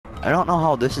I don't know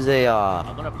how this is a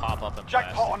I'm gonna pop up and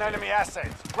Jackpot on enemy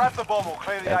assets. Grab the bomb or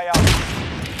clear the AO.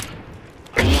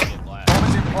 blast. Bomb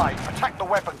is in play. Attack the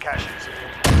weapon caches.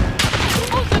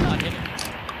 How is that not hitting me?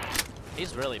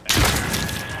 He's really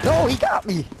bad. No, he got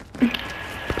me.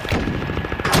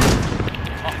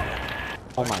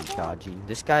 Oh my god, Gene.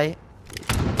 This guy.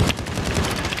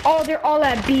 Oh, they're all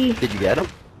at B. Did you get him?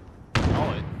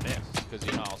 Oh, it missed because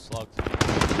you know how slugs.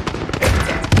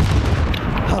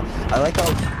 I like how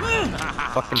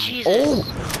fucking. Jesus.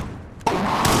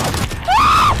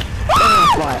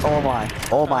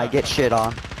 Oh my! Get shit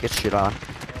on! Get shit on!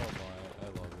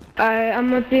 I'm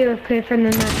gonna be okay for the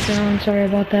next round. Sorry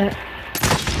about that.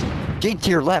 Gene, to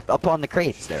your left, up on the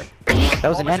crates there. That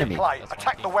was an Bomb is in enemy. play.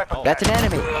 Attack the weapon That's an cache.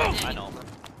 enemy. I know.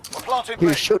 We're planting He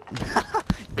was B. shooting.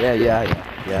 Yeah.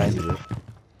 I knew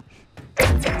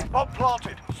it. Bomb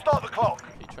planted. Start the clock.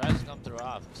 If he tries to come through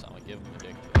office, I'm gonna give him a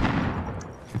dick.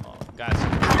 Oh, guys.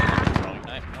 Throwing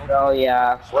knife. Nope. Oh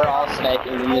yeah, we're all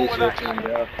sniping the new team,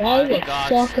 bro. Why the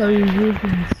fuck are you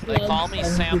using They call me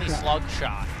Sammy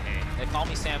Slugshot. Hey, they call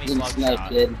me Sammy Getting sniped, Slugshot.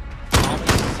 kid. Call me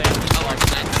Sammy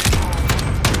Slugshot.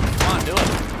 Come on, do it.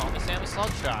 Call me Sammy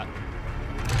Slugshot.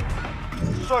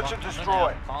 Search and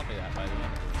destroy. Call me that by the end of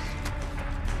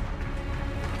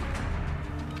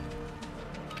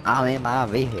I'm in my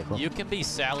vehicle. this. You can be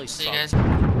Sally See you Slug.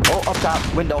 guys. Oh, up top,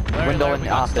 window Larry, in we the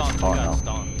got office. stung, Oh we got no.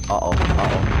 stung. Uh-oh.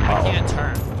 I can't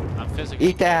turn. I'm physically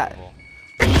Eat that. incapable.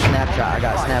 Snapshot. I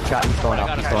got a snapshot. He's going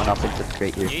up. He's going up into the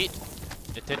crate here. Yeet.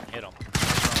 It didn't hit him.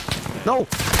 No.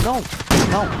 The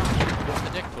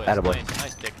dick twist. Attaboy.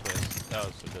 Nice dick twist. That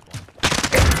was a good one.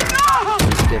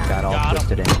 His dick got all Got him.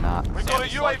 twisted in a knot. We've got a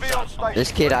UAV on station.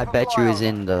 This kid, I bet you, is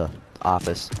in the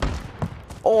office.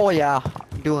 Oh yeah,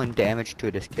 I'm doing damage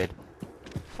to this kid.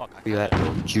 Fuck. I You got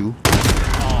at it. Jew?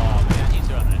 Oh man, he's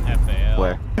running an FAL.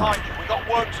 Where? Behind you. We got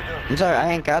work to do. I'm sorry,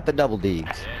 I ain't got the double D's.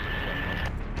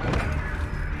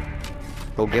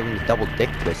 Go give him the double dick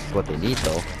twist. Is what they need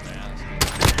though.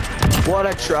 What a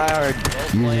tryhard!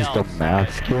 Use the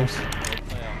Damascus.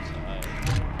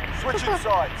 Switching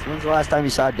sides. When's the last time you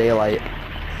saw daylight?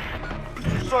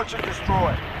 Search and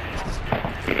destroy.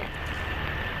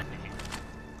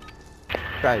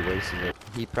 Probably wears it.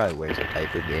 He probably wears a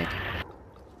diaper game.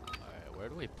 Alright, where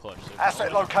do we push?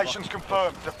 Asset locations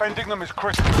confirmed. Defending them is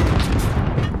critical.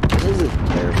 This is a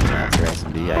terrible map for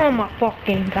S&D. Oh my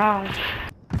fucking gosh.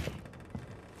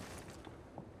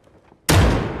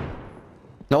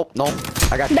 Nope.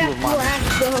 I got two That's of them on me.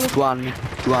 last though. Two on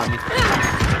me.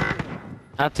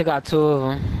 I took out 2 of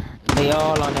them. They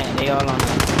all on that.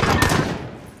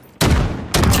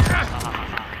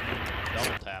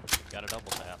 Double tap. Got a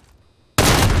double tap.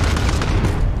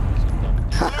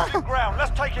 Losing ground.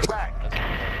 Let's take it back.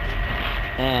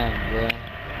 Damn, bro.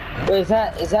 Wait, is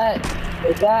that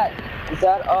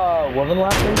woman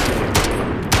weapon?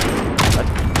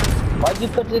 Why'd you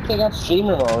put the thing on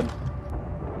streamer mode?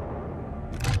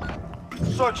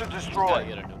 Search and Gotta destroy.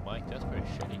 get a new mic. That's pretty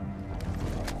shitty.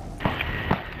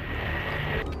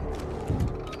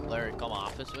 Larry, come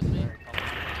office with me.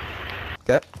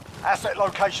 Okay. Asset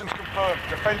locations confirmed.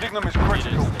 Defending them is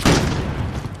critical.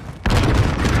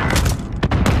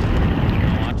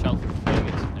 Watch out for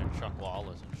bigots and their Chuck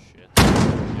Lawless and shit.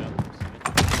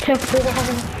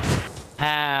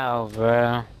 How,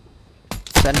 bro?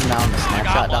 Send him down the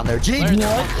snapshot down there. Gee, Larry,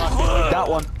 what? Got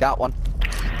one.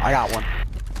 I got one.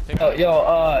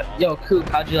 Yo, Coop,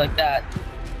 how'd you like that?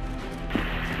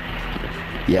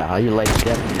 Yeah, how you like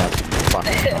definitely not fun.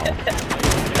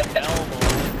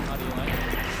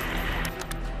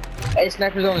 Hey,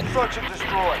 snipers only. Search and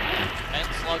destroy.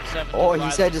 Oh, he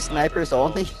said the snipers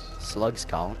only? Slugs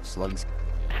count. Slugs.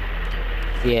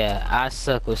 Yeah, I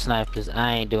suck with snipers.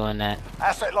 I ain't doing that.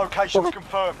 Asset locations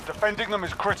confirmed. Defending them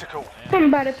is critical. I'm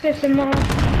about to piss him off.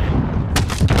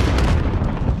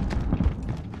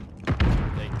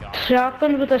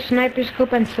 Shotgun with a sniper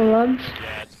scope and slugs.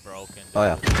 Yeah, it's broken. Oh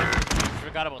yeah.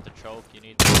 Forgot about the choke. You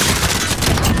need.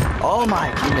 Oh my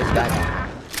goodness, guy.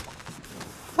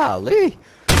 Golly.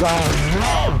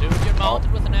 Oh, dude, you're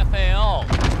mounted with an FAL.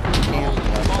 Damn,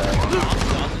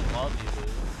 Doesn't love you, dude.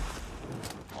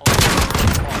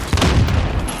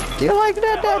 Do you like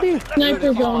that, Daddy?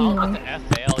 Sniper's With on. the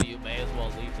FAL, you may as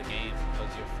well leave the game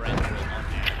because your friends will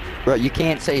unhappy. Bro, you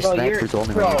can't say Bro, snipers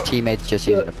only when your teammates just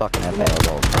using a fucking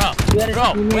FAL, bro.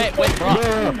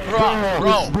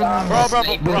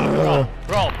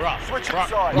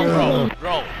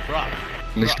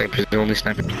 Only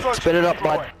sniper. Spit it up,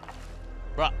 bud.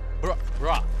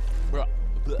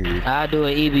 I'll do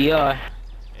an EBR.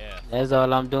 Yeah. That's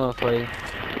all I'm doing for you.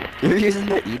 You're using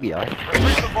the EBI.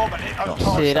 Retrieve the bomb and hit those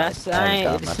Shit, targets.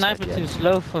 the sniper too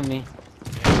slow for me.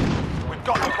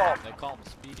 got the bomb. They call him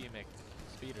Speedy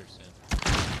McSpeederson.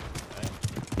 Right?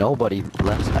 Nobody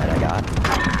left side I got.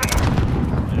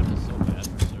 Man, this is so bad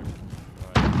for searching.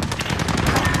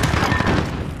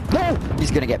 Alright. No!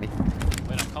 He's gonna get me.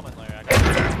 Wait, I'm coming, Larry. I got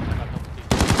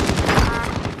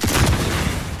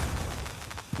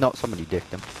No, somebody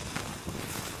dicked him.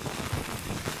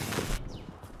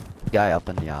 Guy up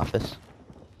in the office.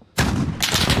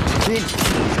 He's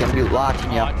gonna be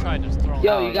locking you I up. tried just throwing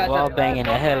Yo, you got wall banging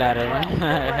the hell out of him.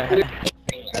 I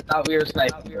thought we were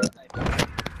sniping.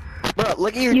 Bro,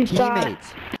 look at your You thought-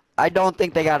 teammates. I don't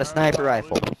think they got a sniper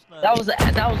rifle. That was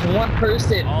one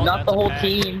person, Oh, not the that's a whole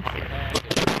package. team.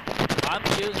 I'm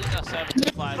using a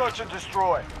 75. Search and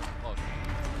destroy. Look.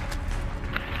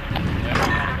 Yeah, we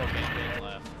gotta go bang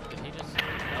left. Did he just...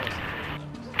 That was...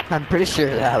 I'm pretty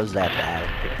sure that was that bad.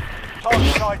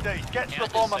 Target ID. Get to the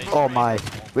bomb and Oh my.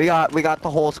 We got the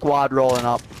whole squad rolling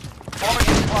up. bomb is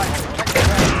in place. Protect the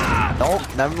area. Nope,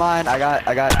 never mind. I got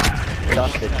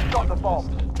dusted. Got the bomb.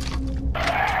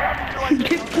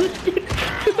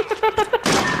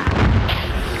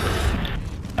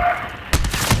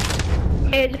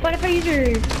 Hey, just what if I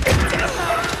use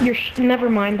your never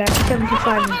mind, that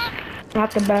 75 is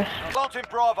not the best. Planting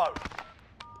Bravo.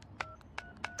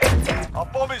 Our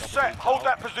bomb is set. Hold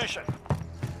that position.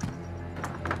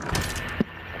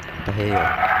 The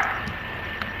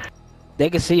hell? They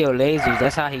can see your lasers.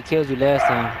 That's how he killed you last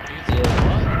time.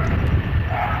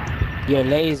 Yeah. Your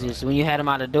lasers. When you had him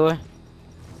out the door.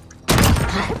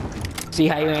 See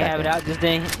how you ain't have it out just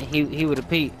then? He would have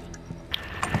peeped.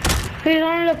 He's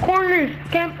on the corners.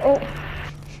 Camp. Oh,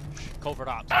 Covert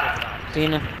ops, covert ops.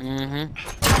 Seen him? Mm-hmm.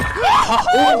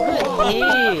 Oh,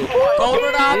 yeah.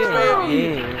 Covert ops,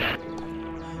 baby!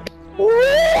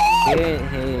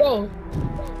 Yeah.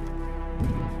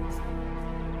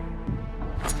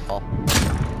 Bro,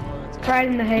 right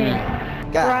in the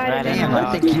head. God Right in damn, the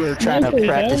I think you were trying to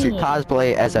practice your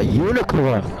cosplay as a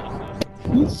unicorn.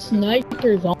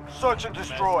 snipers on. Search and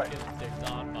destroy. Get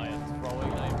dicked on by a throwing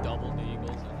knife, double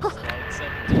eagles, and slide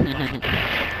 17.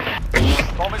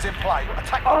 Bomb is in play.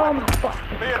 Attack the Oh weapon. my fuck.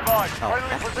 Be advised. Oh.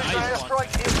 Friendly precision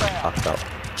airstrike inbound. Fucked up.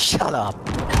 Shut up.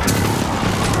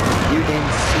 You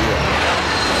didn't see it.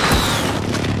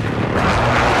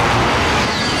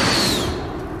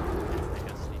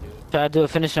 Try to do a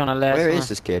finish on the last Where one. is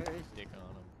this kid? Dick on him.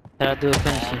 Try to do a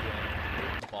finish.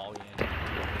 Ball in.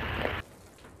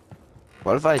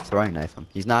 What if I throwing knife him?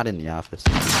 He's not in the office.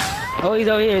 Oh, he's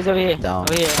over here. He's over here. Down.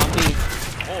 Over here on B.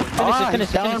 Finish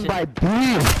it. down by B.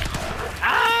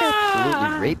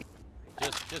 Absolutely rape.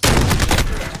 Just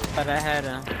But I had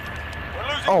him. We're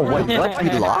losing Oh ground. wait, what? We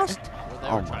lost? They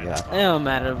Oh were my trying god. It don't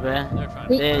matter, bro. They're trying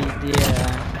to...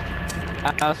 Yeah.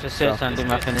 I was for sure trying to do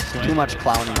my finishing. Too much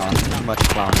clowning on. Too much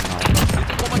clowning on.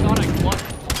 Oh my god, I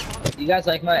clutched. You guys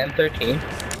like my M13?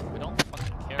 We don't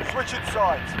fucking care. Switching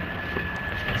sides.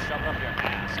 Just shove it up your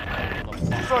ass. I don't give a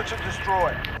fuck. Search and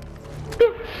destroy.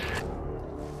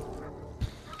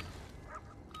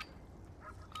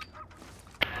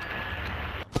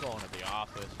 I'm going to the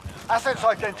office, man. Assets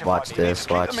identified. Watch You need to this,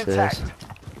 keep watch them this.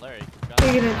 intact. Larry,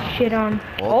 You're gonna shit on.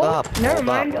 Hold Oh, up, never hold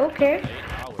mind. up. Okay. 8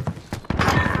 hours.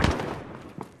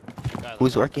 Guys,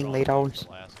 Who's I'm working gonna late throw hours?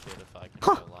 the last kid if I can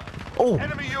Huh. get alive. Oh,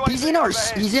 Enemy he's UAV in our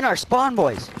overhead. he's in our spawn,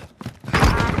 boys.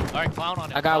 Alright, clown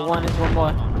on it. I got clown one. on There's it. one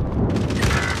more.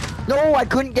 No, I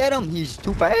couldn't get him. He's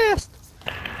too fast.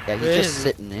 Yeah, he's Where just is he?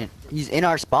 sitting in. He's in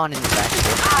our spawn in the back.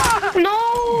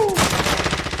 No!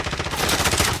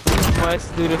 Let's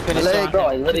do the finish Leg, on Bro, him.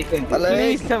 I literally couldn't. My You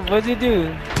leg. need some. What'd you do?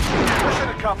 Pushing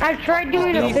the company. I tried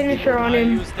doing a finisher on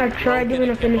him. I tried doing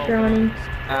a finisher on him.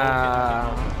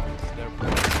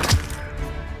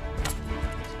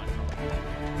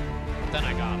 Then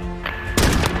I got him.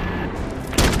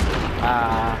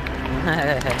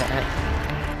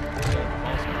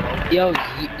 Yo,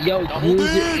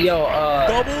 use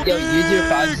your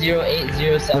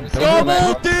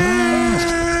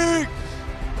 508077.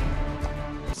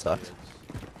 Sucks.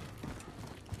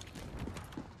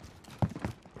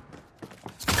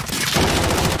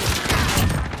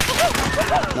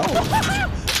 No.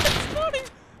 That's nutty!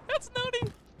 That's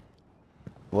nutty!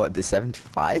 What, the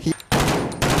 75?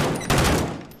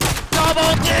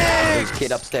 Double There's dig! a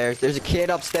kid upstairs. There's a kid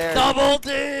upstairs. Double Where'd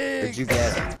dig! you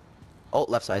get? Oh,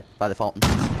 left side, by the fountain. By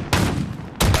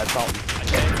the fountain. I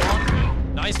take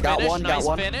one. Nice Got finish, one, got nice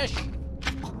one. finish.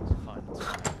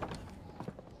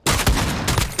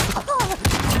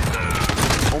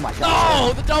 Oh my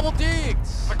god. No, the double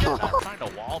digs! Forget that, trying to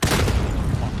wall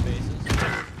fuck faces.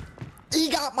 He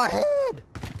got my head.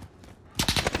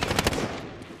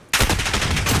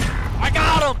 I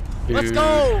got him! Let's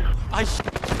go!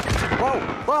 Whoa,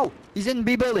 whoa. He's in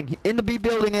B building. In the B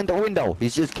building in the window.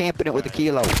 He's just camping it with a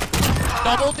kilo.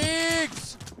 Double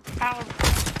digs!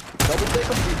 Double dig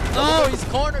him. No, he's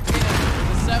cornered me.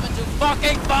 The 7-2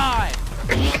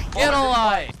 Get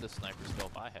alive! The sniper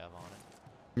scope I have on it.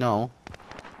 No.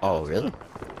 Oh, really?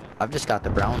 I've just got the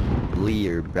Brownlee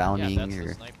or Browning Yeah, that's or...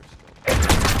 the sniper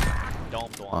scope.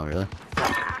 Domed one. Oh, really?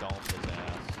 Domed his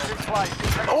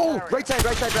ass. Oh, right side.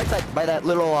 By that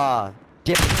little,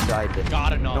 dip side.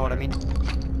 Got You know another. what I mean?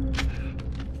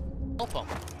 Help him.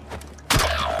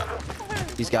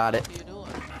 He's got it. What are you doing?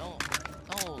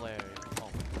 No, Larry.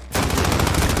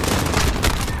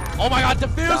 Oh my god,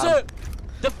 defuse Got it!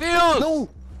 Defuse! No!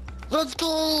 Let's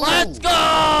go! Let's go!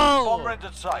 Bomb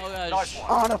rendered safe. Oh, gosh. Nice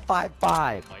one. On a 5-5. Oh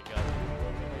my god.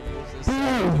 Use this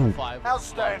Boom. 5.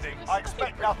 Outstanding. I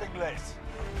expect nothing less.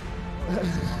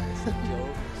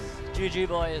 GG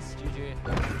boys, GG.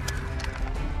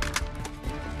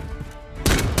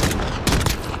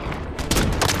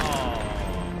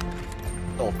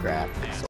 Oh crap.